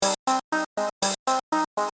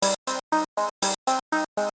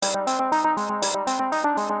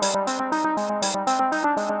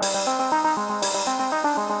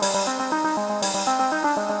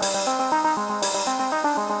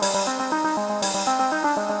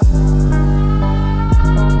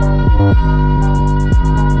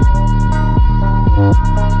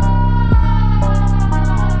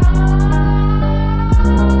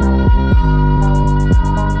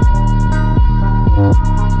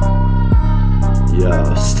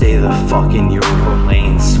Yo, stay the fuck in your own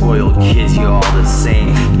lane. Spoiled kids, you all the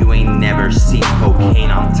same. You ain't never seen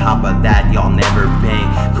cocaine. On top of that, y'all never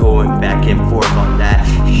bang. Going back and forth on that,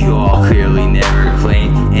 you all clearly never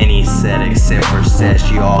claim any set except for sesh.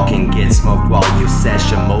 You all can get smoked while you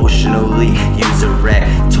sesh. Emotionally, use a wreck.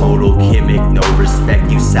 Total gimmick, no respect.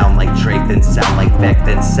 You sound like Drake, then sound like Beck,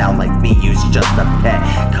 then sound like me. Use just a pet.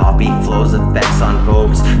 Copy flows, effects on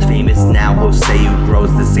Vobes. Famous now, Jose who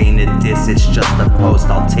grows. This ain't a diss, it's just a post.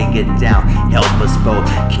 I'll take it down, help us both.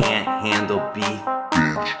 Can't handle beef,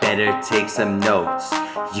 better take some notes.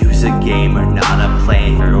 Use a gamer, not a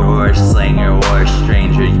player or a slanger or a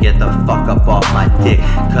stranger. You get the fuck up off my dick,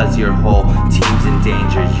 cause your whole team's in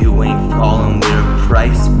danger. You ain't falling with a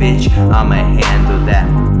price, bitch. I'ma handle that.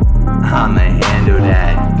 I'ma handle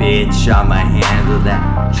that, bitch. I'ma handle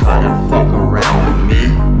that. Try to fuck around with me,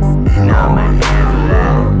 and I'ma handle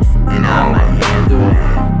that. And I'ma handle that.